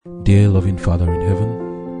Dear loving Father in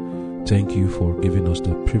heaven, thank you for giving us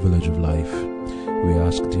the privilege of life. We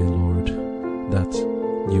ask, dear Lord, that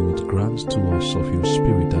you would grant to us of your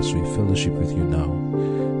Spirit as we fellowship with you now.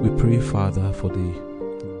 We pray, Father, for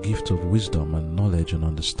the gift of wisdom and knowledge and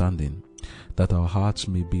understanding, that our hearts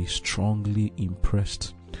may be strongly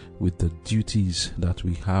impressed with the duties that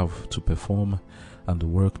we have to perform and the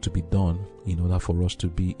work to be done in order for us to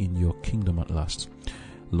be in your kingdom at last.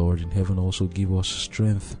 Lord in heaven, also give us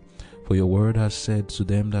strength, for your word has said, to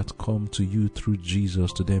them that come to you through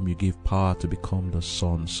Jesus, to them you give power to become the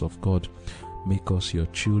sons of God. Make us your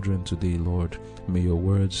children today, Lord. May your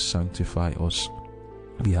words sanctify us.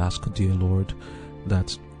 We ask, dear Lord,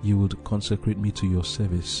 that you would consecrate me to your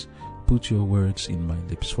service. Put your words in my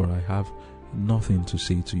lips, for I have nothing to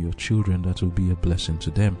say to your children that will be a blessing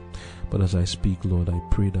to them. But as I speak, Lord, I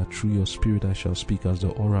pray that through your Spirit I shall speak as the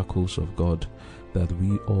oracles of God, that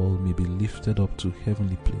we all may be lifted up to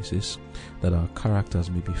heavenly places, that our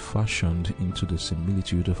characters may be fashioned into the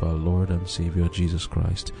similitude of our Lord and Savior Jesus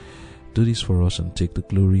Christ. Do this for us and take the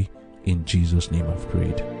glory. In Jesus' name I've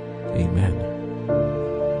prayed. Amen.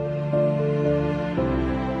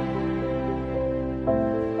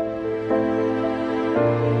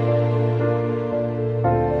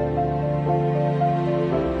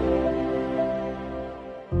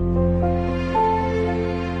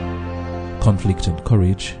 Conflict and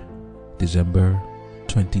Courage, December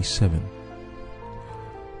 27.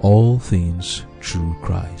 All things through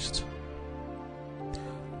Christ.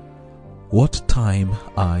 What time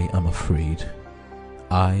I am afraid,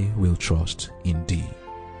 I will trust in thee.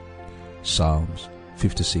 Psalms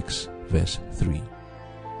 56 verse 3.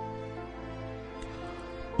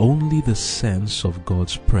 Only the sense of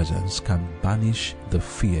God's presence can banish the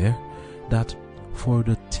fear that for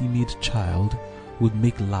the timid child would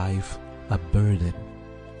make life a burden.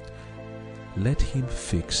 Let him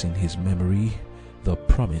fix in his memory the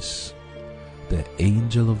promise, the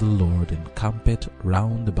angel of the Lord encampeth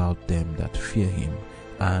round about them that fear him,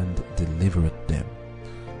 and delivereth them.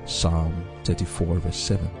 Psalm 34 verse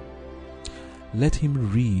 7. Let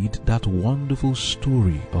him read that wonderful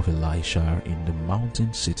story of Elisha in the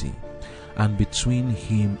mountain city, and between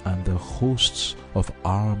him and the hosts of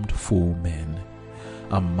armed foemen,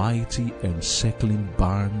 a mighty encircling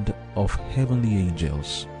band of heavenly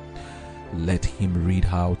angels. Let him read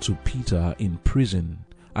how to Peter in prison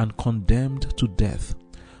and condemned to death,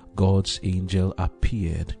 God's angel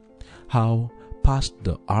appeared, how past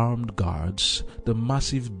the armed guards, the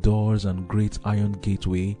massive doors and great iron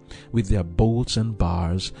gateway with their bolts and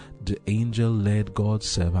bars, the angel led God's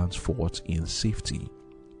servants forth in safety.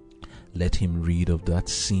 Let him read of that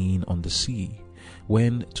scene on the sea,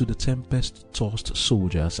 when to the tempest-tossed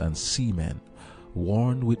soldiers and seamen,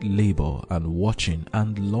 worn with labor and watching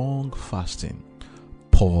and long fasting,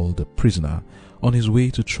 Paul the prisoner, on his way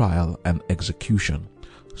to trial and execution,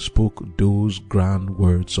 spoke those grand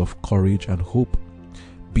words of courage and hope.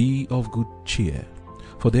 Be of good cheer,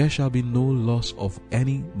 for there shall be no loss of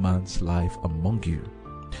any man's life among you.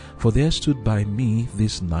 For there stood by me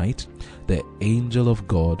this night the angel of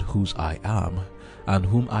God, whose I am, and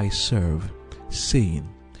whom I serve, saying,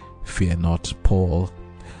 Fear not, Paul,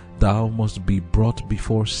 thou must be brought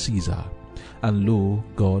before Caesar, and lo,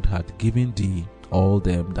 God hath given thee all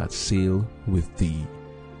them that sail with thee.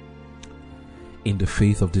 In the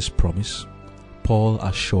faith of this promise, Paul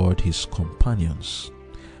assured his companions,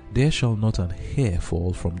 There shall not an hair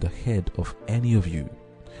fall from the head of any of you.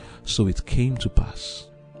 So it came to pass,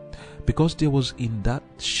 because there was in that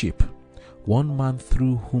ship one man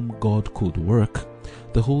through whom God could work,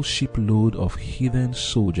 the whole shipload of heathen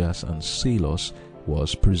soldiers and sailors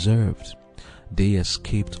was preserved. They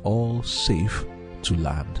escaped all safe to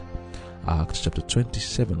land. Acts chapter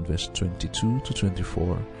 27 verse 22 to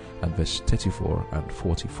 24 and verse 34 and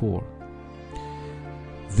 44.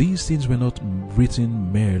 These things were not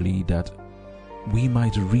written merely that we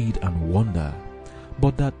might read and wonder,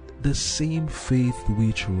 but that the same faith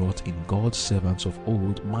which wrought in God's servants of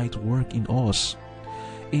old might work in us,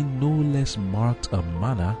 in no less marked a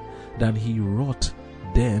manner than he wrought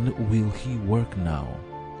then will he work now.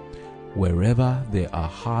 Wherever there are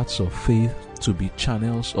hearts of faith to be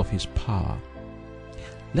channels of his power,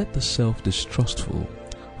 let the self-distrustful,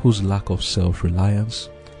 whose lack of self-reliance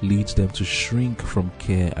leads them to shrink from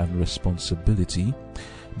care and responsibility,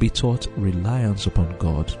 be taught reliance upon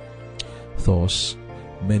God. Thus,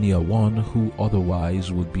 many a one who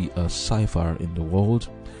otherwise would be a cipher in the world,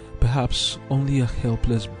 perhaps only a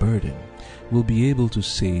helpless burden, will be able to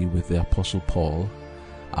say with the Apostle Paul,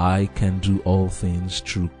 I can do all things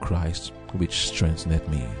through Christ which strengtheneth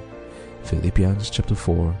me. Philippians chapter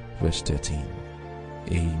 4 verse 13.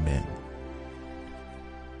 Amen.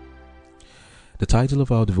 The title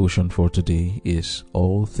of our devotion for today is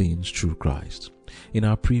All Things Through Christ. In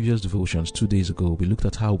our previous devotions 2 days ago, we looked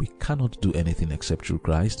at how we cannot do anything except through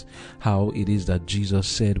Christ, how it is that Jesus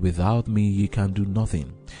said, "Without me you can do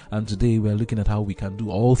nothing." And today we are looking at how we can do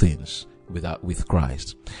all things with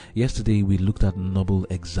Christ. Yesterday we looked at noble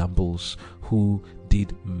examples who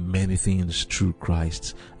did many things through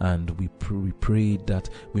Christ, and we prayed that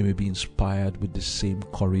we may be inspired with the same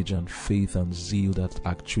courage and faith and zeal that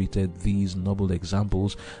actuated these noble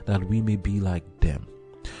examples, that we may be like them.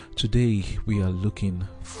 Today we are looking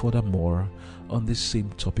furthermore on this same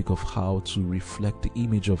topic of how to reflect the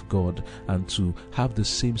image of God and to have the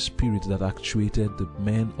same spirit that actuated the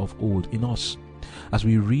men of old in us. As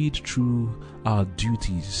we read through our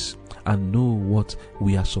duties and know what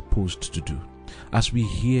we are supposed to do, as we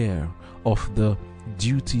hear of the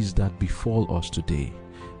duties that befall us today,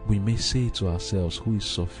 we may say to ourselves, who is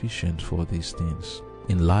sufficient for these things?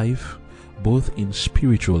 In life, both in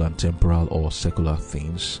spiritual and temporal or secular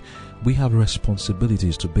things, we have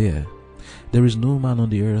responsibilities to bear. There is no man on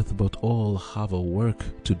the earth, but all have a work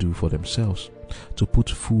to do for themselves, to put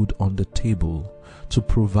food on the table, to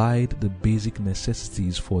provide the basic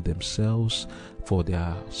necessities for themselves, for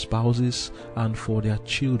their spouses, and for their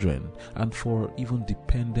children, and for even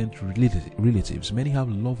dependent relatives. Many have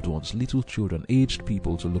loved ones, little children, aged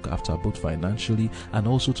people to look after, both financially and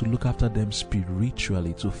also to look after them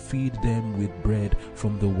spiritually, to feed them with bread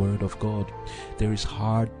from the Word of God. There is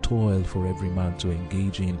hard toil for every man to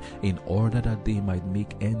engage in order that they might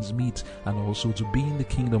make ends meet and also to be in the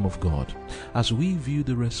kingdom of God. As we view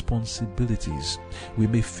the responsibilities, we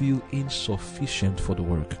may feel insufficient for the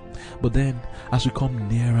work. But then, as we come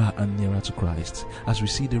nearer and nearer to Christ, as we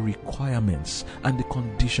see the requirements and the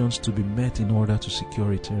conditions to be met in order to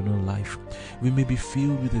secure eternal life, we may be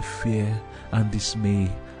filled with a fear and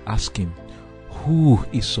dismay, asking, who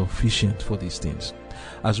is sufficient for these things?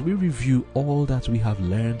 As we review all that we have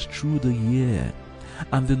learned through the year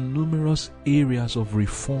and the numerous areas of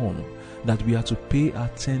reform that we are to pay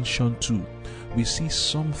attention to, we see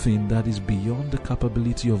something that is beyond the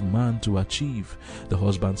capability of man to achieve. The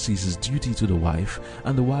husband sees his duty to the wife,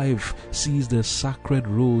 and the wife sees the sacred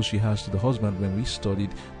role she has to the husband. When we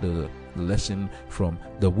studied the lesson from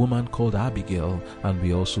the woman called Abigail, and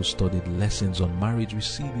we also studied lessons on marriage, we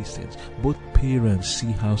see these things. Both parents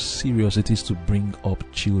see how serious it is to bring up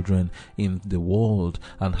children in the world,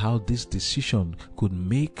 and how this decision could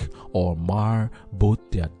make or mar both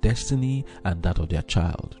their destiny and that of their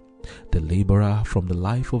child. The laborer from the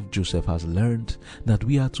life of Joseph has learned that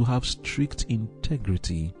we are to have strict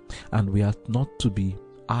integrity, and we are not to be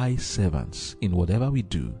eye servants in whatever we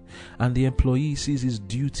do. And the employee sees his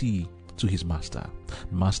duty to his master.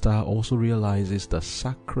 Master also realizes the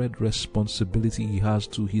sacred responsibility he has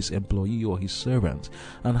to his employee or his servant,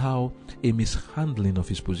 and how a mishandling of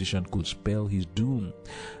his position could spell his doom.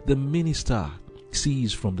 The minister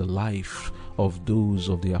sees from the life of those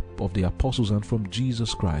of the apostles and from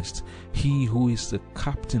Jesus Christ, he who is the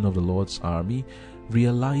captain of the Lord's army,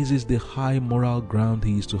 realizes the high moral ground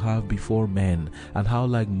he is to have before men, and how,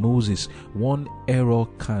 like Moses, one error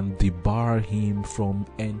can debar him from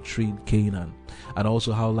entering Canaan, and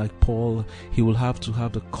also how, like Paul, he will have to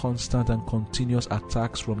have the constant and continuous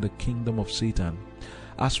attacks from the kingdom of Satan.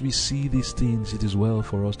 As we see these things, it is well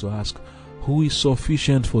for us to ask, who is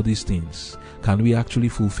sufficient for these things? Can we actually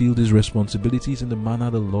fulfill these responsibilities in the manner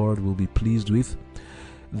the Lord will be pleased with?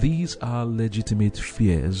 These are legitimate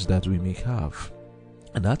fears that we may have.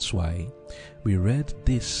 And that's why we read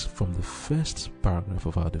this from the first paragraph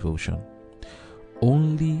of our devotion.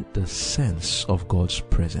 Only the sense of God's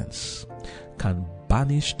presence can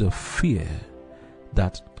banish the fear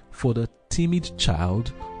that for the timid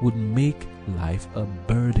child would make life a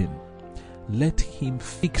burden. Let him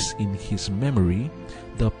fix in his memory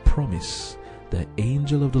the promise, the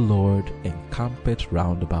angel of the Lord encampeth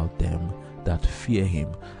round about them that fear him,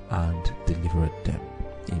 and delivereth them.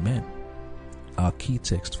 Amen. Our key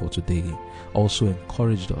text for today also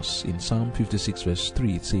encouraged us. In Psalm 56 verse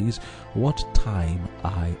 3, it says, "What time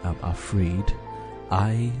I am afraid,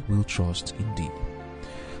 I will trust in thee."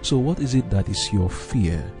 So what is it that is your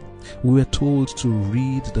fear? We were told to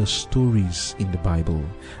read the stories in the Bible,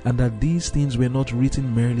 and that these things were not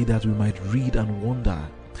written merely that we might read and wonder.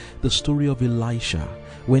 The story of Elisha,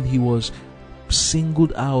 when he was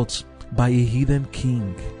singled out by a heathen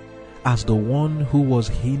king as the one who was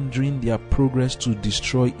hindering their progress to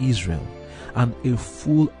destroy Israel, and a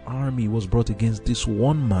full army was brought against this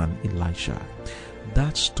one man, Elisha.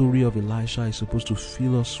 That story of Elisha is supposed to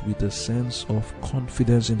fill us with a sense of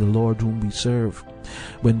confidence in the Lord whom we serve.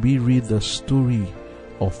 When we read the story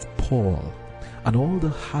of Paul and all the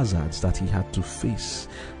hazards that he had to face.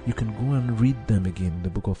 You can go and read them again in the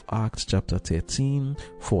book of Acts chapter 13,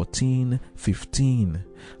 14, 15.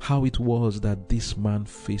 How it was that this man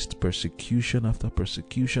faced persecution after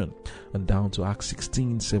persecution. And down to Acts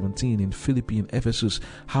 16, 17 in Philippians, Ephesus.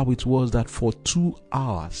 How it was that for 2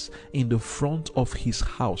 hours in the front of his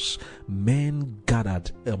house, men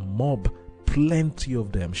gathered, a mob, plenty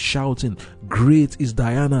of them, shouting, "Great is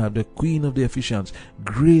Diana, the queen of the Ephesians.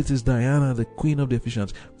 Great is Diana, the queen of the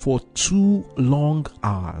Ephesians." For 2 long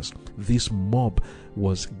hours, this mob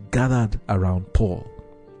was gathered around Paul.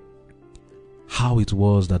 How it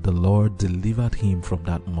was that the Lord delivered him from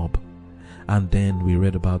that mob. And then we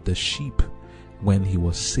read about the sheep when he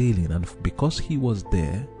was sailing, and because he was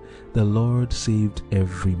there, the Lord saved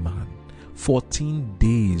every man. 14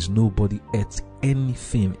 days nobody ate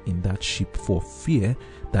anything in that ship for fear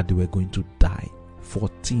that they were going to die.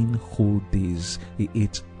 14 whole days he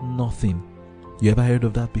ate nothing. You ever heard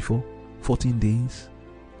of that before? 14 days?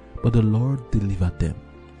 But the Lord delivered them.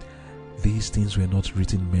 These things were not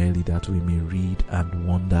written merely that we may read and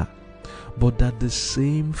wonder, but that the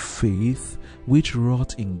same faith which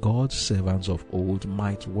wrought in God's servants of old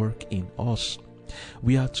might work in us.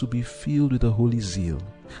 We are to be filled with the holy zeal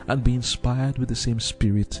and be inspired with the same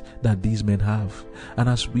spirit that these men have. And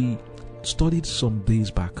as we studied some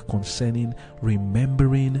days back concerning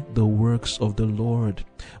remembering the works of the Lord,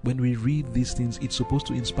 when we read these things, it's supposed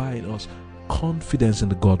to inspire in us confidence in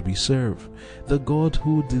the God we serve. The God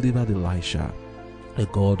who delivered Elisha, the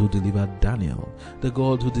God who delivered Daniel, the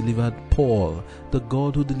God who delivered Paul, the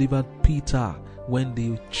God who delivered Peter when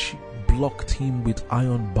they blocked him with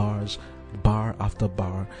iron bars, bar after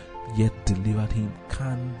bar, yet delivered him,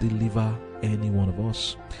 can deliver any one of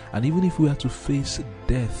us. And even if we are to face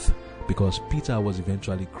death, because Peter was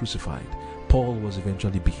eventually crucified, Paul was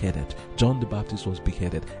eventually beheaded, John the Baptist was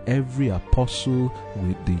beheaded, every apostle,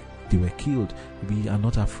 they were killed. We are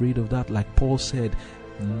not afraid of that. Like Paul said,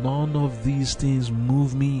 "None of these things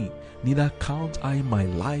move me, neither count I my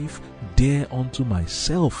life dear unto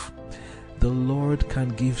myself." The Lord can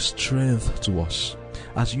give strength to us.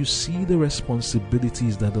 As you see the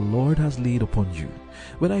responsibilities that the Lord has laid upon you,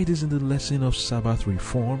 whether it is in the lesson of Sabbath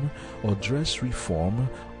reform or dress reform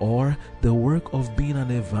or the work of being an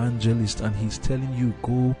evangelist, and he's telling you,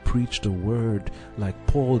 go preach the word like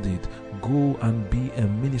Paul did, go and be a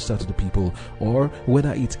minister to the people, or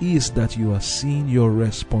whether it is that you are seeing your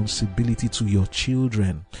responsibility to your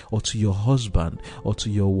children or to your husband or to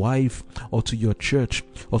your wife or to your church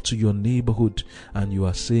or to your neighborhood, and you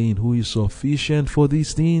are saying, who is sufficient for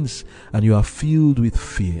these things, and you are filled with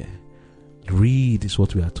fear. Read is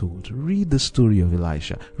what we are told. Read the story of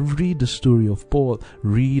Elisha. Read the story of Paul.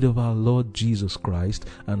 Read of our Lord Jesus Christ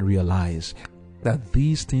and realize that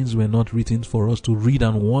these things were not written for us to read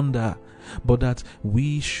and wonder, but that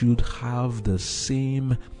we should have the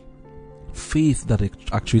same faith that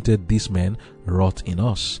actuated these men wrought in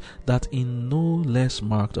us, that in no less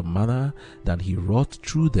marked a manner than he wrought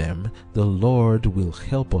through them, the Lord will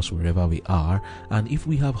help us wherever we are, and if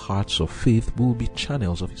we have hearts of faith, we will be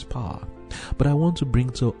channels of his power. But I want to bring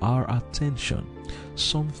to our attention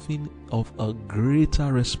something of a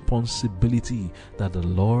greater responsibility that the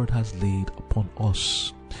Lord has laid upon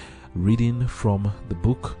us. Reading from the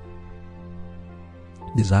book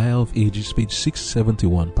Desire of Ages, page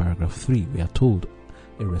 671, paragraph 3, we are told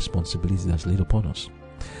a responsibility that's laid upon us.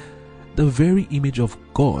 The very image of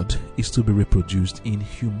God is to be reproduced in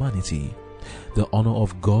humanity. The honor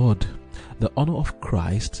of God, the honor of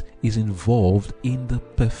Christ, is involved in the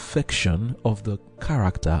perfection of the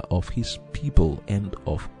character of his people. End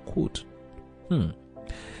of quote.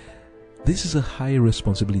 This is a high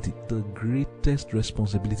responsibility, the greatest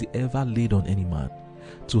responsibility ever laid on any man,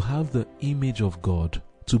 to have the image of God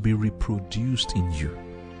to be reproduced in you.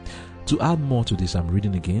 To add more to this, I'm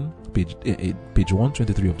reading again, page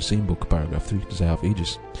 123 of the same book, paragraph 3, Desire of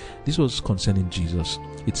Ages. This was concerning Jesus.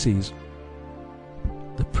 It says,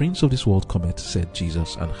 "The prince of this world cometh, said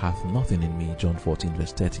Jesus, and hath nothing in me." John 14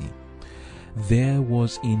 verse 30. There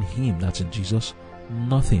was in him, that's in Jesus,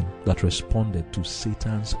 nothing that responded to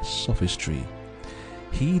Satan's sophistry.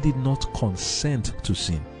 He did not consent to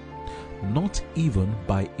sin. Not even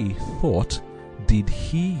by a thought did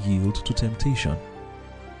he yield to temptation.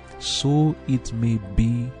 So it may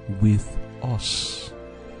be with us.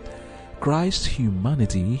 Christ's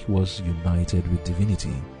humanity was united with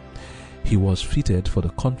divinity. He was fitted for the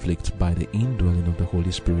conflict by the indwelling of the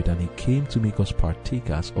Holy Spirit, and he came to make us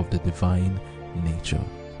partakers of the divine nature.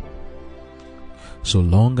 So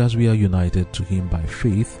long as we are united to him by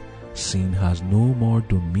faith, sin has no more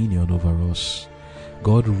dominion over us.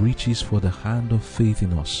 God reaches for the hand of faith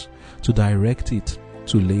in us to direct it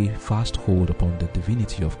to lay fast hold upon the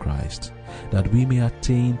divinity of Christ, that we may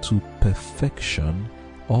attain to perfection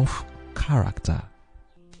of character.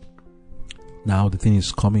 Now the thing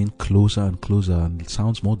is coming closer and closer, and it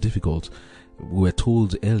sounds more difficult. We were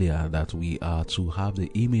told earlier that we are to have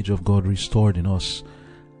the image of God restored in us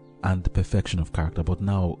and the perfection of character, but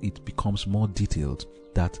now it becomes more detailed,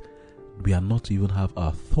 that we are not to even have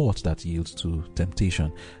our thoughts that yields to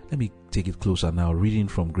temptation. Let me take it closer now. Reading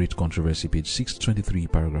from Great Controversy, page 623,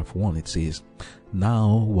 paragraph 1, it says,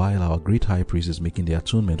 "Now, while our great high priest is making the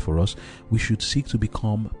atonement for us, we should seek to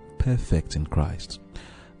become perfect in Christ.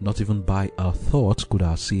 Not even by our thoughts could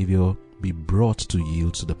our Savior be brought to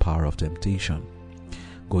yield to the power of temptation."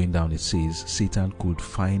 Going down, it says, Satan could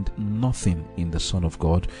find nothing in the Son of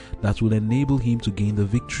God that will enable him to gain the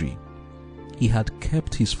victory. He had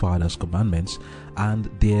kept his Father's commandments, and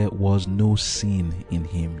there was no sin in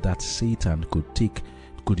him that Satan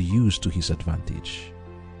could use to his advantage.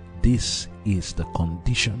 This is the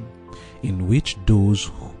condition in which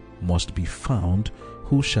those must be found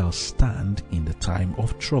who shall stand in the time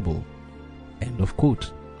of trouble. End of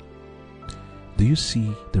quote. Do you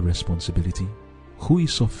see the responsibility? Who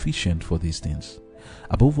is sufficient for these things?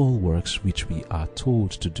 Above all works which we are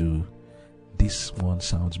told to do, this one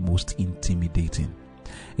sounds most intimidating.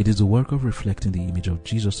 It is the work of reflecting the image of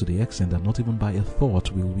Jesus to the extent that not even by a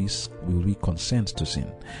thought will we consent to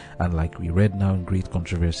sin. And like we read now in Great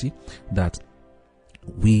Controversy, that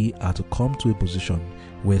we are to come to a position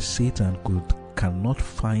where Satan cannot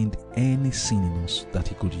find any sin in us that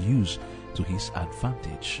he could use to his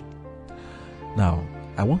advantage. Now,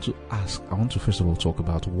 I want to first of all talk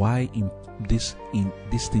about why this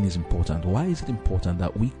thing is important. Why is it important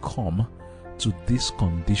that we come to this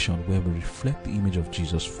condition where we reflect the image of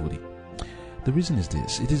Jesus fully? The reason is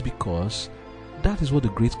this. It is because that is what the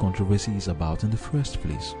Great Controversy is about in the first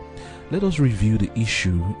place. Let us review the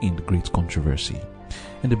issue in the Great Controversy.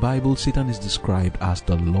 In the Bible, Satan is described as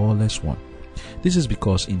the lawless one. This is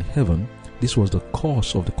because in heaven, this was the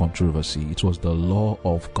cause of the controversy. It was the law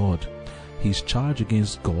of God. His charge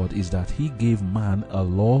against God is that he gave man a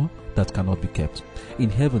law that cannot be kept. In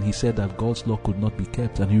heaven, he said that God's law could not be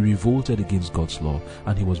kept, and he revolted against God's law,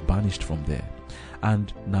 and he was banished from there.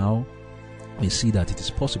 And now we see that it is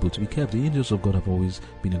possible to be kept. The angels of God have always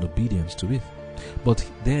been in obedience to it. But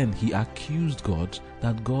then he accused God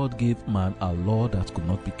that God gave man a law that could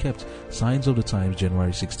not be kept. Signs of the Times,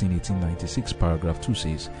 January 16, 1896, paragraph 2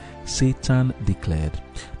 says, Satan declared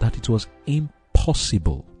that it was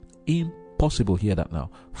impossible, hear that now,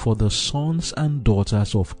 for the sons and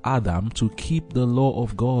daughters of Adam to keep the law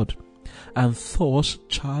of God, and thus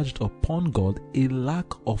charged upon God a lack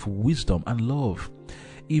of wisdom and love.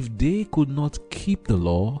 If they could not keep the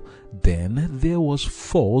law, then there was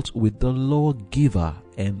fault with the lawgiver.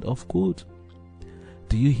 End of quote.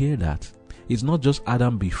 Do you hear that? It's not just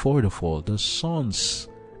Adam before the fall. The sons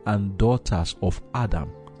and daughters of Adam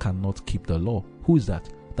cannot keep the law. Who is that?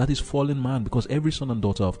 That is fallen man, because every son and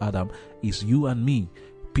daughter of Adam is you and me,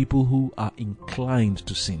 people who are inclined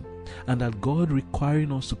to sin. And that God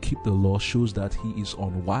requiring us to keep the law shows that he is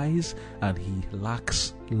unwise and he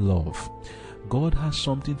lacks love. God has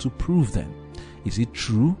something to prove then. Is it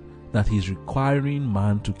true that he is requiring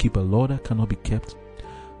man to keep a law that cannot be kept?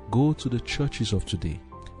 Go to the churches of today.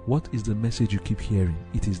 What is the message you keep hearing?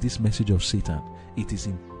 It is this message of Satan. It is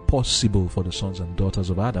impossible for the sons and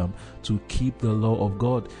daughters of Adam to keep the law of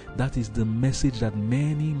God. That is the message that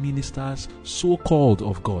many ministers, so-called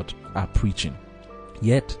of God, are preaching.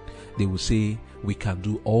 Yet, they will say, we can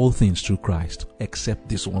do all things through Christ, except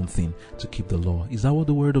this one thing, to keep the law. Is that what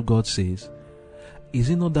the Word of God says? Is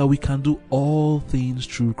it not that we can do all things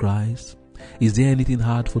through Christ? Is there anything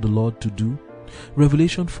hard for the Lord to do?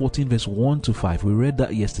 Revelation 14 verse 1 to 5, we read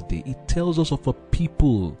that yesterday. It tells us of a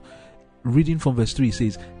people. Reading from verse 3, it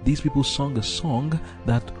says, these people sung a song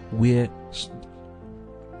that were,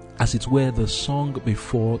 as it were, the song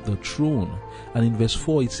before the throne. And in verse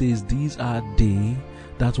 4, it says, these are they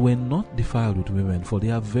that were not defiled with women, for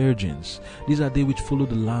they are virgins. These are they which follow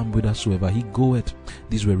the Lamb whithersoever he goeth.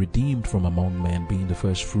 These were redeemed from among men, being the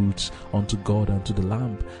first fruits unto God and to the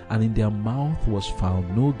Lamb. And in their mouth was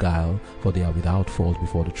found no guile, for they are without fault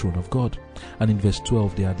before the throne of God. And in verse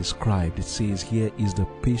 12 they are described. It says, here is the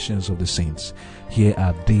patience of the saints. Here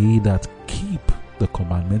are they that keep the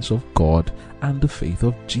commandments of God and the faith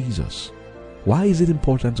of Jesus. Why is it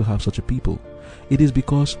important to have such a people? It is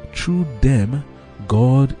because through them,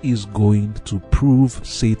 God is going to prove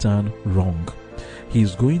Satan wrong. He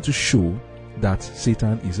is going to show that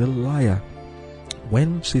Satan is a liar.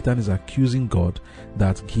 When Satan is accusing God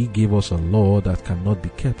that he gave us a law that cannot be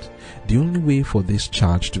kept, the only way for this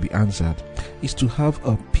charge to be answered is to have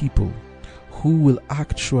a people who will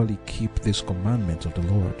actually keep this commandment of the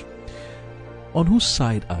Lord. On whose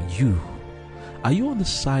side are you? Are you on the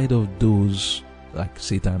side of those like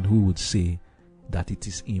Satan who would say that it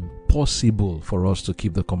is impossible for us to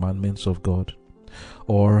keep the commandments of God?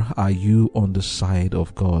 Or are you on the side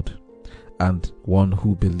of God and one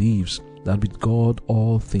who believes that with God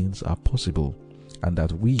all things are possible and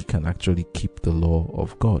that we can actually keep the law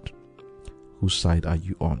of God? Whose side are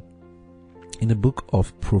you on? In the book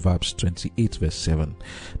of Proverbs 28 verse 7,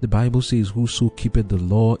 the Bible says, "Whoso keepeth the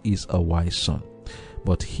law is a wise son,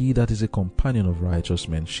 but he that is a companion of righteous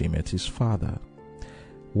men shameth his father."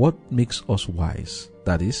 What makes us wise?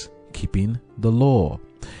 That is, keeping the law.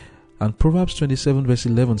 And Proverbs 27 verse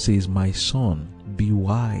 11 says, "My son, be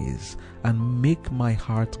wise, and make my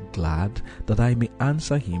heart glad, that I may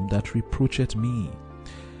answer him that reproacheth me."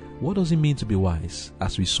 What does it mean to be wise?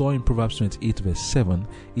 As we saw in Proverbs 28 verse 7,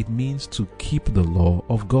 it means to keep the law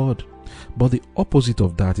of God. But the opposite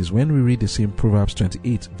of that is when we read the same Proverbs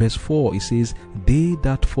 28 verse 4, it says, "They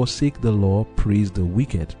that forsake the law praise the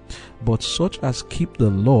wicked, but such as keep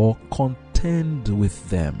the law contend with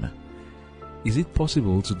them." Is it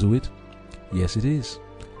possible to do it? Yes, it is.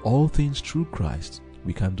 All things through Christ.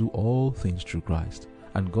 We can do all things through Christ.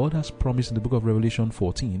 And God has promised in the book of Revelation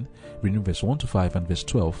 14, reading verse 1 to 5 and verse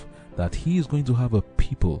 12, that He is going to have a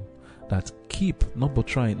people that keep, not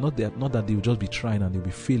that they will just be trying and they'll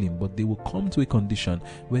be failing, but they will come to a condition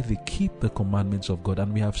where they keep the commandments of God.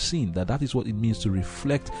 And we have seen that that is what it means to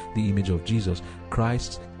reflect the image of Jesus.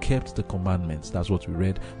 Christ kept the commandments. That's what we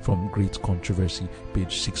read from Great Controversy,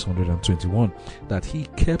 page 621, that He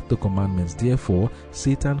kept the commandments. Therefore,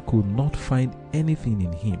 Satan could not find anything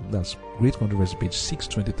in Him. That's Great Controversy, page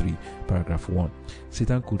 623, paragraph 1.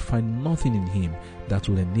 Satan could find nothing in Him that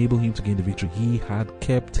will enable him to gain the victory. He had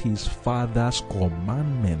kept His Father's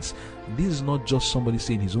commandments. This is not just somebody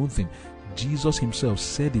saying his own thing. Jesus Himself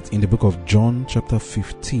said it in the book of John chapter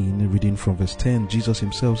 15, reading from verse 10. Jesus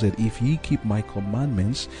Himself said, "If ye keep my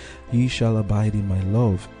commandments, ye shall abide in my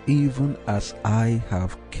love, even as I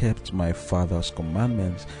have kept my Father's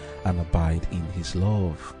commandments and abide in His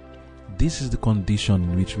love." This is the condition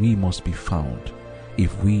in which we must be found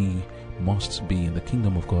if we must be in the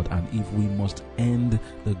kingdom of God and if we must end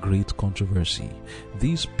the great controversy.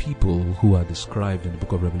 These people who are described in the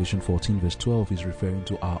book of Revelation 14 verse 12 is referring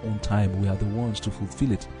to our own time. We are the ones to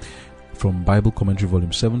fulfill it. From Bible Commentary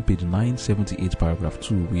volume 7 page 978 paragraph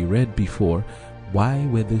 2, we read before, why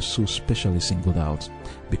were they so specially singled out?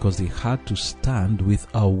 Because they had to stand with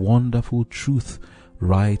a wonderful truth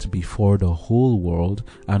right before the whole world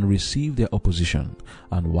and receive their opposition.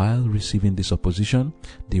 And while receiving this opposition,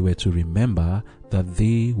 they were to remember that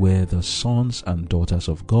they were the sons and daughters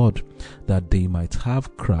of God, that they might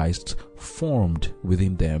have Christ formed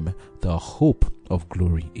within them, the hope of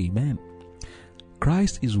glory. Amen.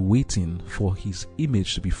 Christ is waiting for His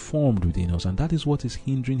image to be formed within us, and that is what is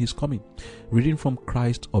hindering His coming. Reading from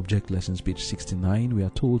Christ Object Lessons, page 69, we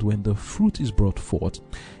are told, when the fruit is brought forth,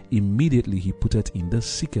 immediately He putteth in the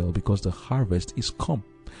sickle, because the harvest is come.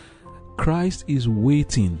 Christ is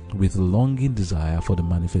waiting with longing desire for the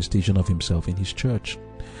manifestation of Himself in His church.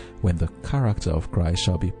 When the character of Christ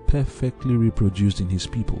shall be perfectly reproduced in His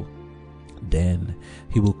people, then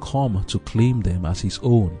He will come to claim them as His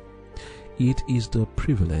own. It is the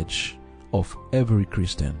privilege of every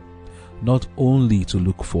Christian not only to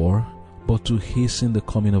look for, but to hasten the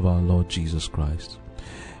coming of our Lord Jesus Christ.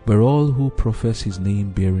 Were all who profess His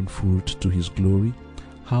name bearing fruit to His glory,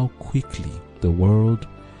 how quickly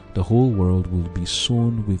the whole world will be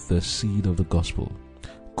sown with the seed of the gospel.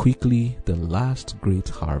 Quickly the last great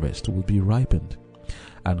harvest will be ripened,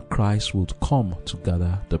 and Christ will come to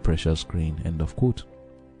gather the precious grain. End of quote.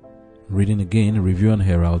 Reading again, Review and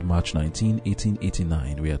Herald, March 19,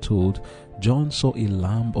 1889, we are told, John saw a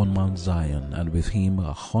lamb on Mount Zion, and with him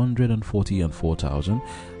 144,000,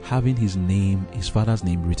 having his father's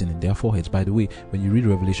name written in their foreheads. By the way, when you read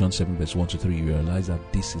Revelation 7 verse 1 to 3, you realize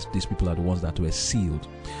that these people are the ones that were sealed.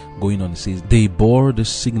 Going on, it says, they bore the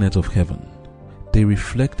signet of heaven. They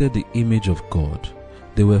reflected the image of God.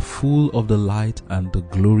 They were full of the light and the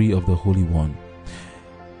glory of the Holy One.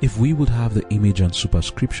 If we would have the image and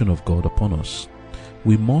superscription of God upon us,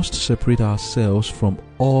 we must separate ourselves from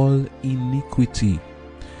all iniquity.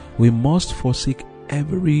 We must forsake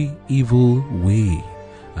every evil way,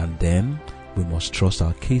 and then we must trust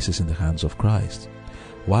our cases in the hands of Christ.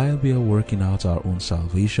 While we are working out our own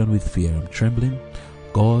salvation with fear and trembling,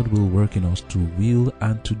 God will work in us to will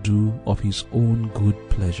and to do of His own good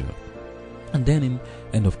pleasure. And then in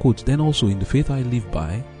end of quote, then also in The Faith I Live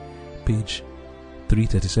By, page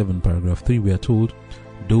 337, paragraph 3, we are told,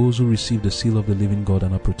 those who receive the seal of the living God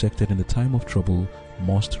and are protected in the time of trouble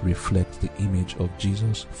must reflect the image of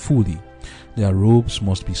Jesus fully. Their robes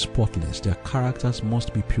must be spotless. Their characters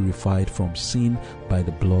must be purified from sin by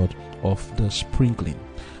the blood of the sprinkling.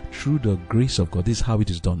 Through the grace of God, this is how it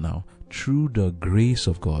is done now. Through the grace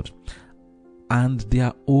of God and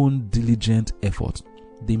their own diligent effort,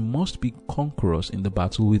 they must be conquerors in the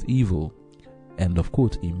battle with evil. End of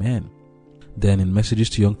quote. Amen. Then in Messages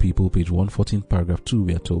to Young People, page 114, paragraph 2,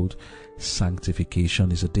 we are told,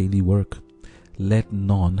 sanctification is a daily work. Let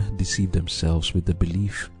none deceive themselves with the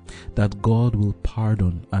belief that God will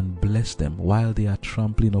pardon and bless them while they are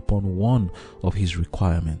trampling upon one of His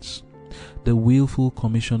requirements. The willful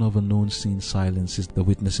commission of a known sin silences the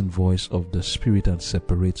witnessing voice of the Spirit and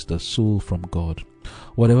separates the soul from God.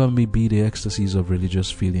 Whatever may be the ecstasies of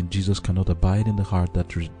religious feeling, Jesus cannot abide in the heart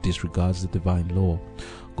that disregards the divine law.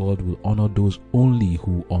 God will honor those only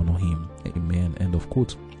who honor Him. Amen. End of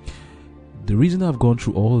quote. The reason I've gone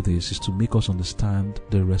through all this is to make us understand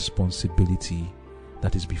the responsibility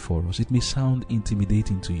that is before us. It may sound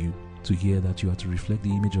intimidating to you to hear that you are to reflect the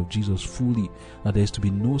image of Jesus fully, that there is to be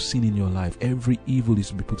no sin in your life. Every evil is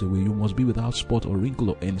to be put away. You must be without spot or wrinkle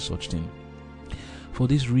or any such thing. For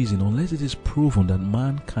this reason, unless it is proven that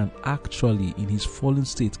man can actually, in his fallen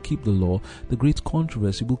state, keep the law, the great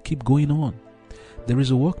controversy will keep going on. There is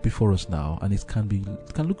a work before us now, and it can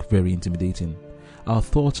look very intimidating. Our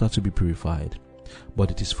thoughts are to be purified,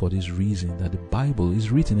 but it is for this reason that the Bible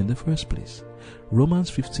is written in the first place.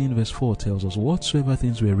 Romans 15 verse 4 tells us, whatsoever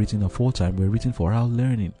things were written aforetime were written for our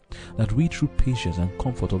learning, that we through patience and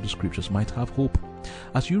comfort of the scriptures might have hope.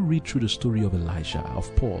 As you read through the story of Elisha,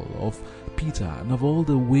 of Paul, of Peter, and of all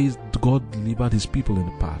the ways God delivered His people in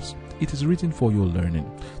the past, it is written for your learning,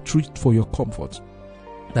 for your comfort,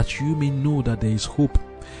 that you may know that there is hope.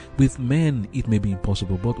 With men it may be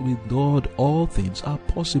impossible, but with God all things are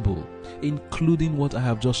possible, including what I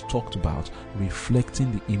have just talked about,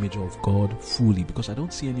 reflecting the image of God fully, because I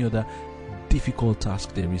don't see any other difficult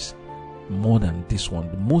task there is more than this one.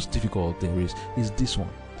 The most difficult there is this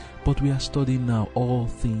one. But we are studying now all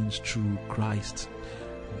things through Christ.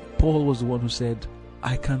 Paul was the one who said,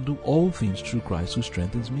 I can do all things through Christ who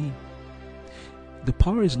strengthens me. The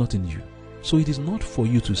power is not in you. So it is not for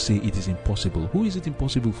you to say it is impossible. Who is it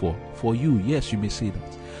impossible for? For you, yes, you may say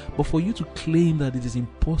that. But for you to claim that it is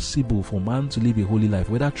impossible for man to live a holy life,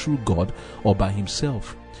 whether through God or by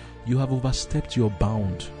himself, you have overstepped your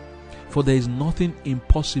bound. For there is nothing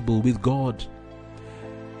impossible with God.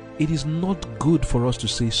 It is not good for us to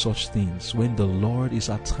say such things when the Lord is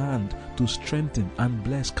at hand to strengthen and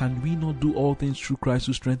bless. Can we not do all things through Christ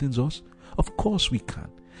who strengthens us? Of course we can.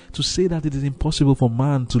 To say that it is impossible for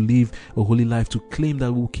man to live a holy life, to claim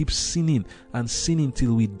that we will keep sinning and sinning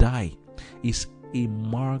till we die, is a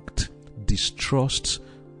marked distrust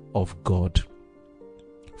of God.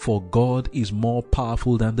 For God is more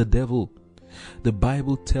powerful than the devil. The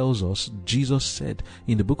Bible tells us, Jesus said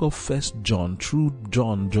in the book of 1 John, through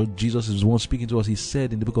John, Jesus is the one speaking to us. He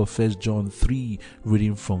said in the book of 1 John 3,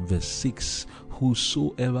 reading from verse 6,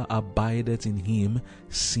 whosoever abideth in him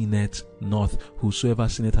sinneth not. Whosoever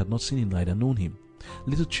sinneth had not seen him, neither known him.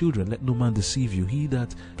 Little children, let no man deceive you. He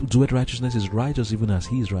that doeth righteousness is righteous, even as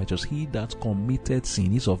he is righteous. He that committed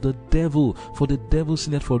sin is of the devil, for the devil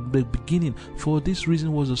sinned from the beginning. For this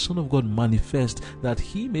reason was the Son of God manifest, that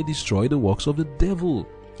he may destroy the works of the devil.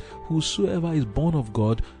 Whosoever is born of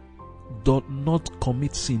God doth not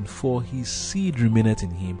commit sin, for his seed remaineth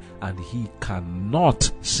in him, and he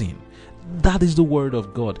cannot sin. That is the word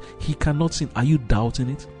of God. He cannot sin. Are you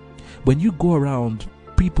doubting it? When you go around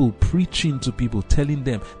people preaching to people, telling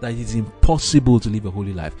them that it is impossible to live a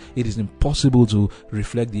holy life, it is impossible to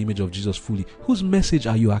reflect the image of Jesus fully, whose message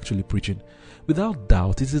are you actually preaching? Without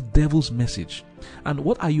doubt, it is the devil's message. And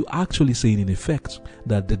what are you actually saying in effect?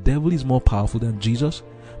 That the devil is more powerful than Jesus?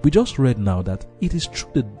 We just read now that it is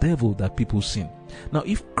through the devil that people sin. Now,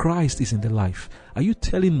 if Christ is in the life, are you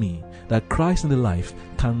telling me that Christ in the life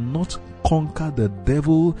cannot conquer the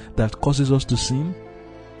devil that causes us to sin?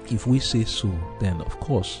 If we say so, then of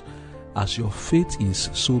course, as your faith is,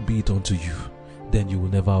 so be it unto you. Then you will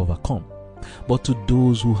never overcome. But to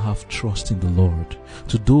those who have trust in the Lord,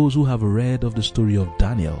 to those who have read of the story of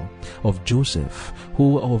Daniel, of Joseph,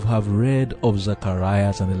 who have read of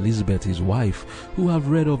Zacharias and Elizabeth his wife, who have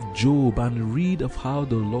read of Job and read of how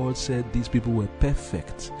the Lord said these people were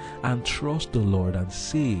perfect, and trust the Lord and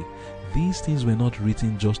say, these things were not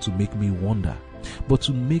written just to make me wonder, but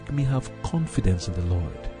to make me have confidence in the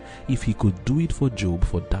Lord. If he could do it for Job,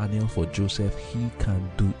 for Daniel, for Joseph, he can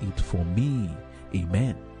do it for me.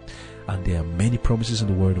 Amen. And there are many promises in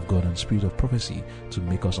the word of God and spirit of prophecy to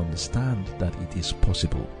make us understand that it is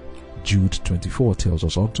possible. Jude 24 tells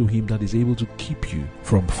us, unto him that is able to keep you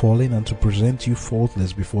from falling and to present you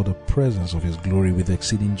faultless before the presence of his glory with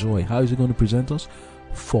exceeding joy. How is he going to present us?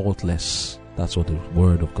 Faultless. That's what the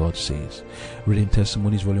word of God says. Reading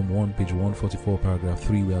Testimonies, volume 1, page 144, paragraph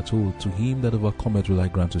 3, we are told, to him that overcometh will I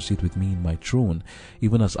grant to sit with me in my throne,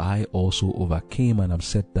 even as I also overcame and am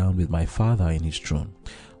set down with my Father in his throne.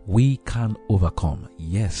 We can overcome,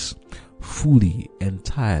 yes, fully,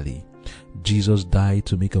 entirely. Jesus died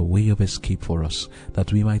to make a way of escape for us,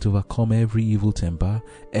 that we might overcome every evil temper,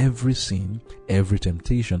 every sin, every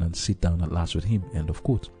temptation, and sit down at last with him. End of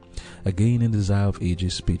quote. Again, in Desire of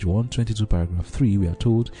Ages, page 122, paragraph 3, we are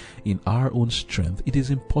told, in our own strength, it is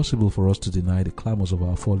impossible for us to deny the clamors of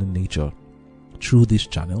our fallen nature. Through this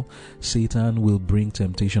channel, Satan will bring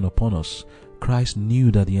temptation upon us. Christ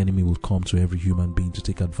knew that the enemy would come to every human being to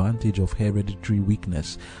take advantage of hereditary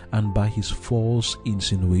weakness and by his false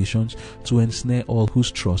insinuations to ensnare all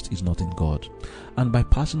whose trust is not in God. And by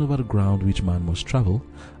passing over the ground which man must travel,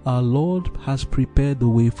 our Lord has prepared the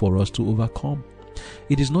way for us to overcome.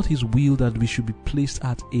 It is not his will that we should be placed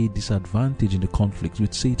at a disadvantage in the conflict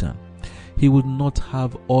with Satan. He would not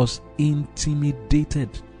have us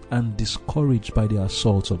intimidated and discouraged by the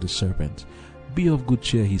assaults of the serpent. Be of good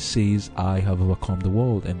cheer, he says, I have overcome the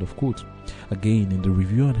world. End of quote. Again, in the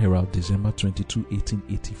Review and Herald, December 22,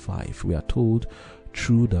 1885, we are told,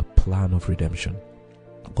 through the plan of redemption,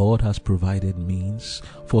 God has provided means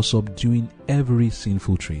for subduing every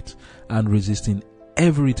sinful trait and resisting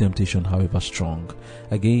every temptation, however strong.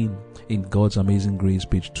 Again, in God's Amazing Grace,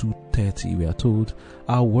 page 230, we are told,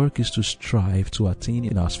 our work is to strive to attain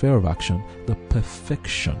in our sphere of action the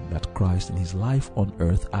perfection that Christ in his life on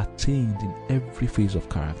earth attained in every phase of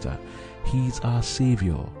character. He is our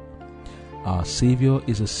Savior. Our Savior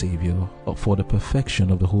is a Savior for the perfection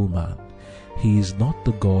of the whole man. He is not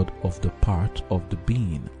the God of the part of the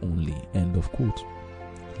being only. End of quote.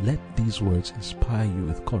 Let these words inspire you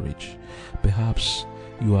with courage. Perhaps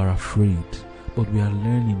you are afraid, but we are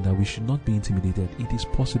learning that we should not be intimidated. It is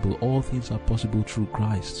possible. All things are possible through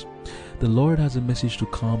Christ. The Lord has a message to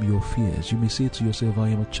calm your fears. You may say to yourself, I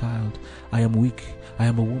am a child, I am weak, I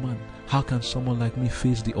am a woman. How can someone like me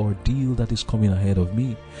face the ordeal that is coming ahead of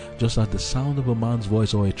me? Just at the sound of a man's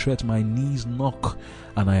voice or a threat, my knees knock,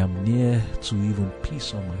 and I am near to even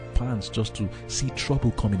piss on my pants just to see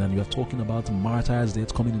trouble coming. And you are talking about martyrs'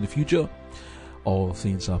 death coming in the future. All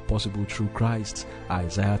things are possible through Christ.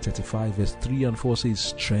 Isaiah 35 verse 3 and 4 says,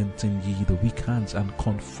 strengthen ye the weak hands and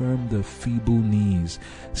confirm the feeble knees.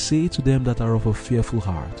 Say to them that are of a fearful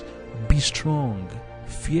heart, be strong,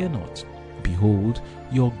 fear not. Behold,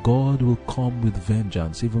 your God will come with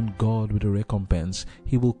vengeance, even God with a recompense.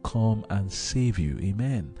 He will come and save you.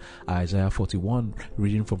 Amen. Isaiah 41,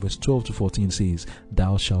 reading from verse 12 to 14 says,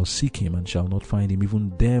 thou shalt seek him and shalt not find him,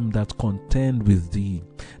 even them that contend with thee.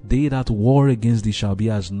 They that war against thee shall be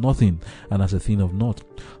as nothing, and as a thing of naught.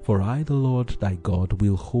 For I, the Lord thy God,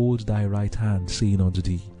 will hold thy right hand, saying unto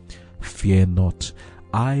thee, fear not,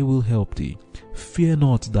 I will help thee. Fear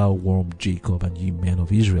not, thou worm Jacob, and ye men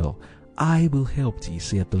of Israel. I will help thee,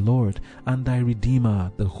 saith the Lord, and thy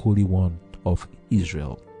Redeemer, the Holy One of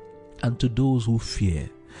Israel. And to those who fear,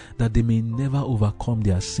 that they may never overcome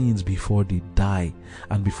their sins before they die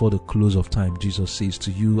and before the close of time, Jesus says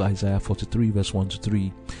to you, Isaiah 43 verse 1 to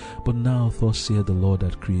 3, but now thus saith the Lord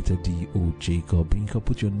that created thee, O Jacob. You can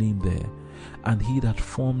put your name there. And he that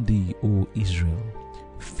formed thee, O Israel.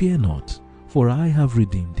 Fear not, for I have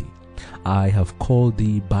redeemed thee. I have called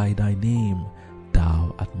thee by thy name,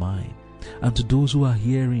 thou art mine. And to those who are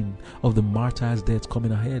hearing of the martyr's death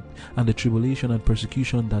coming ahead and the tribulation and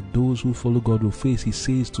persecution that those who follow God will face, he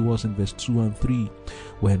says to us in verse 2 and 3,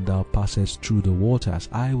 when thou passest through the waters,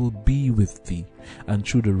 I will be with thee, and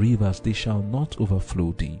through the rivers, they shall not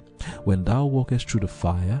overflow thee. When thou walkest through the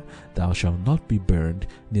fire, thou shalt not be burned,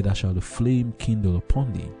 neither shall the flame kindle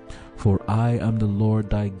upon thee. For I am the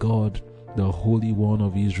Lord thy God, the Holy One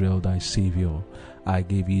of Israel, thy Savior. I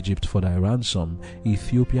gave Egypt for thy ransom,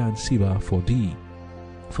 Ethiopia and Seba for thee.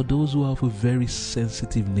 For those who are of a very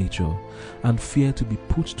sensitive nature and fear to be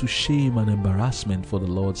put to shame and embarrassment for the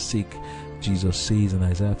Lord's sake, Jesus says in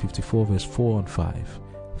Isaiah 54 verse 4 and 5,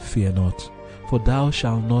 fear not, for thou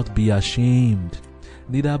shalt not be ashamed,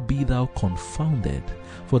 neither be thou confounded,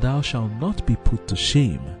 for thou shalt not be put to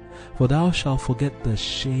shame. For thou shalt forget the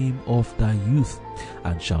shame of thy youth,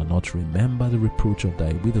 and shalt not remember the reproach of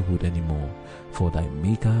thy widowhood any more. For thy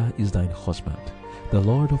Maker is thine husband. The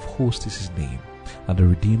Lord of hosts is his name. and the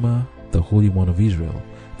Redeemer, the Holy One of Israel,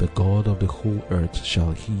 the God of the whole earth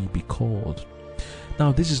shall he be called.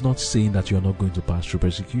 Now, this is not saying that you are not going to pass through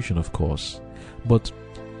persecution, of course, but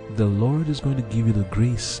the Lord is going to give you the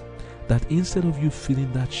grace that instead of you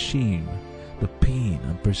feeling that shame, the pain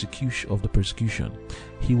and persecution,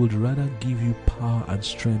 he would rather give you power and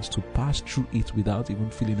strength to pass through it without even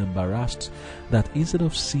feeling embarrassed. That instead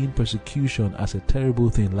of seeing persecution as a terrible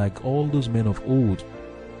thing like all those men of old,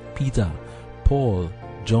 Peter, Paul,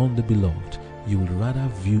 John the Beloved, you will rather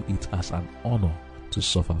view it as an honor to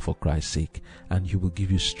suffer for Christ's sake, and he will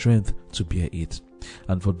give you strength to bear it.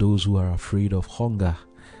 And for those who are afraid of hunger,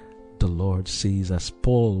 the Lord says, as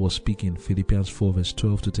Paul was speaking, Philippians 4 verse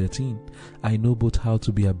 12 to 13, I know both how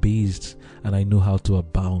to be abased and I know how to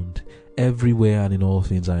abound. Everywhere and in all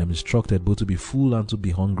things I am instructed both to be full and to be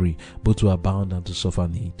hungry, both to abound and to suffer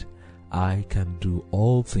need. I can do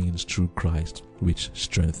all things through Christ, which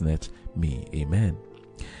strengtheneth me. Amen.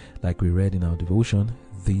 Like we read in our devotion,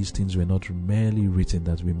 these things were not merely written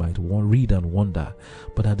that we might read and wonder,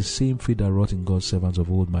 but that the same faith that wrought in God's servants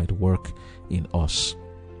of old might work in us.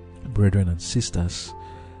 Brethren and sisters,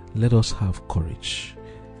 let us have courage.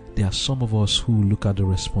 There are some of us who look at the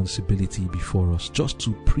responsibility before us just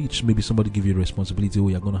to preach. Maybe somebody give you a responsibility,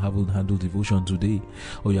 you're going to handle devotion today,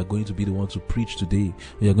 or you're going to be the one to preach today,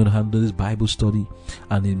 or you're going to handle this Bible study,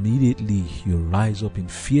 and immediately you rise up in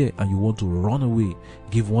fear and you want to run away,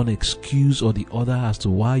 give one excuse or the other as to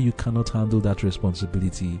why you cannot handle that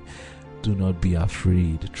responsibility. Do not be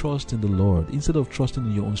afraid. Trust in the Lord instead of trusting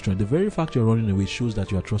in your own strength. The very fact you're running away shows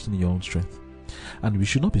that you are trusting in your own strength. And we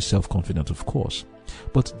should not be self-confident, of course.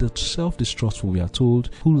 But the self-distrustful, we are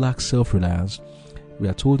told, who lack self-reliance, we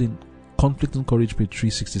are told in Conflict and Courage, page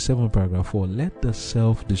 367, paragraph 4, let the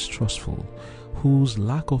self-distrustful, whose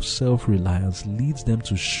lack of self-reliance leads them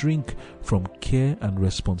to shrink from care and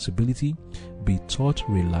responsibility, be taught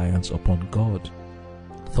reliance upon God.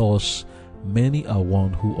 Thus, many are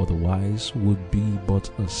one who otherwise would be but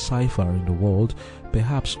a cipher in the world,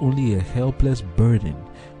 perhaps only a helpless burden,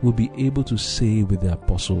 will be able to say with the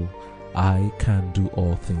apostle, I can do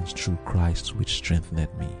all things through Christ which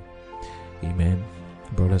strengtheneth me. Amen.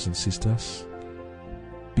 Brothers and sisters,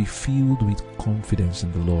 be filled with confidence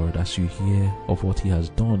in the Lord as you hear of what he has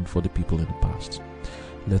done for the people in the past.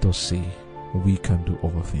 Let us say, we can do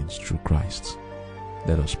all things through Christ.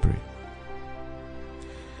 Let us pray.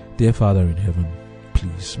 Dear Father in heaven,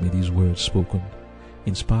 please may these words spoken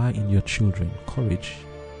inspire in your children courage,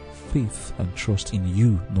 faith, and trust in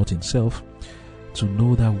you, not in self, to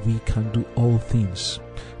know that we can do all things,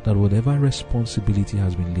 that whatever responsibility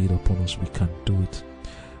has been laid upon us, we can do it.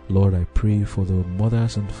 Lord, I pray for the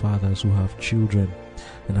mothers and fathers who have children,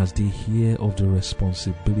 and as they hear of the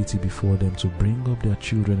responsibility before them to bring up their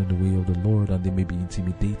children in the way of the Lord, and they may be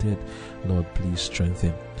intimidated, Lord, please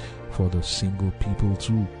strengthen. For the single people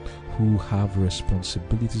too, who have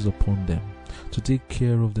responsibilities upon them to take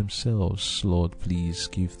care of themselves, Lord, please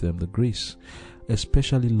give them the grace.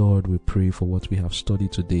 Especially, Lord, we pray for what we have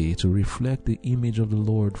studied today, to reflect the image of the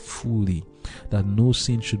Lord fully, that no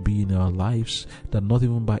sin should be in our lives, that not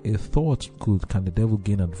even by a thought can the devil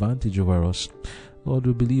gain advantage over us. Lord,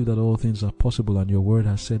 we believe that all things are possible, and your word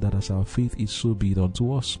has said that as our faith is, so be it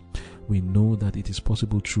unto us. We know that it is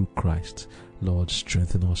possible through Christ. Lord,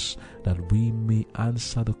 strengthen us that we may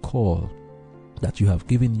answer the call that you have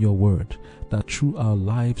given your word, that through our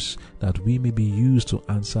lives that we may be used to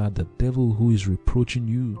answer the devil who is reproaching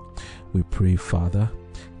you. We pray, Father,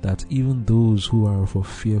 that even those who are of a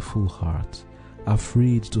fearful heart,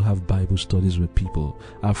 afraid to have Bible studies with people,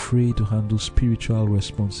 afraid to handle spiritual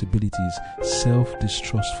responsibilities,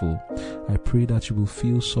 self-distrustful, I pray that you will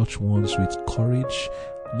fill such ones with courage,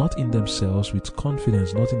 not in themselves, with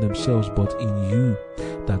confidence, not in themselves, but in you,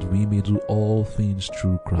 that we may do all things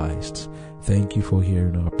through Christ. Thank you for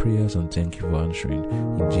hearing our prayers, and thank you for answering.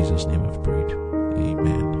 In Jesus' name I've prayed.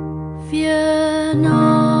 Amen. Fear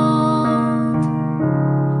not,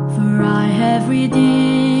 for I have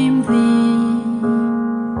redeemed thee.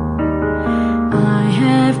 I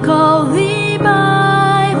have called thee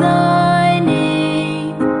by thy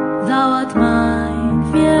name, thou art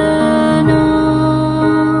mine. Fear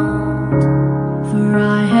not, for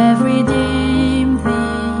I have redeemed thee.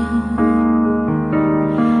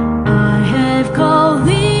 I have called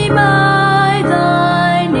thee by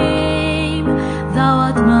thy name, thou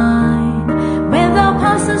art mine. When thou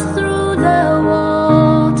passest through the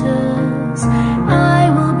waters, I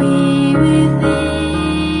will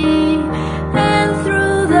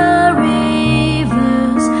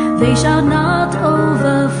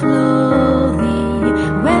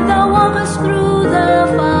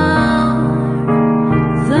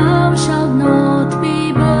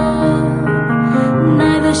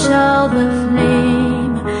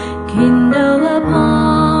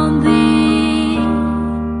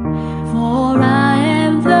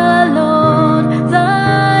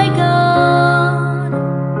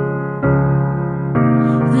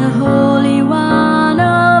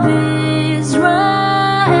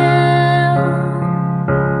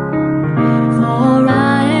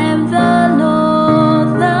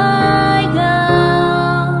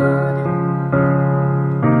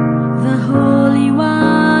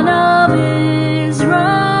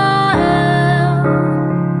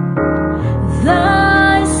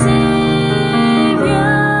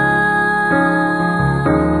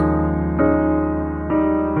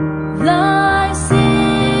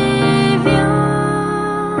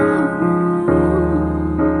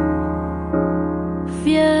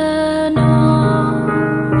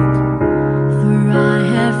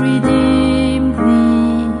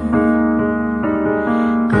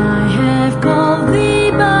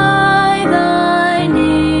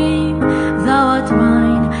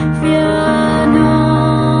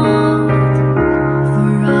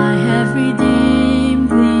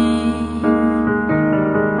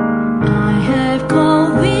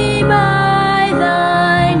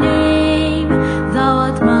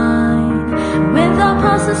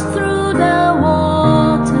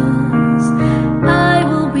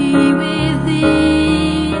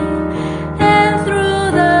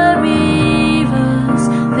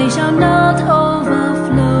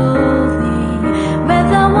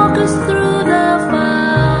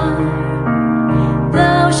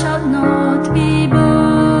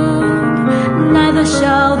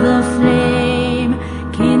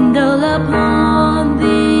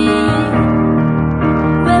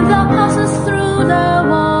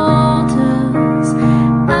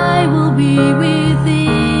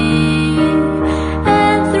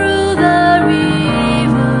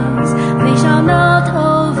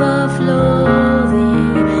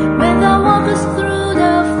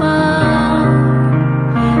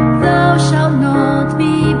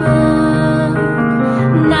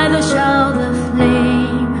neither shall the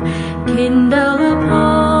flame kindle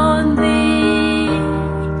upon thee.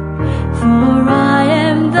 For I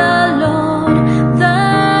am the Lord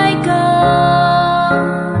thy God,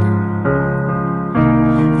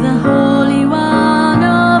 the Holy One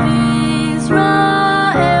of Israel.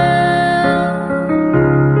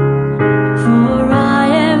 For I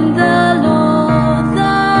am the Lord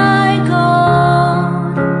thy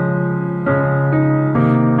God,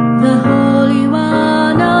 the Holy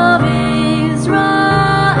One of Israel,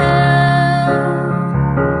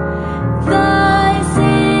 thy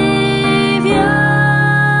Savior,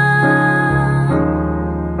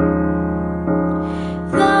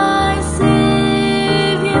 thy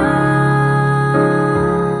Savior.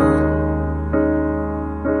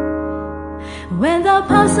 When thou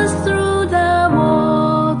passest through the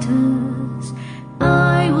waters,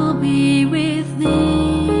 I will be with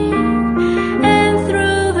thee, and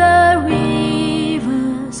through the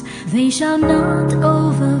rivers, they shall not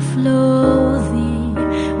overflow thee.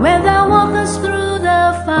 When thou walkest through the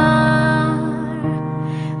fire,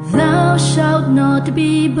 thou shalt not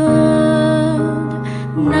be burned,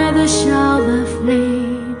 neither shall the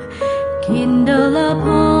flame kindle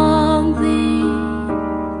upon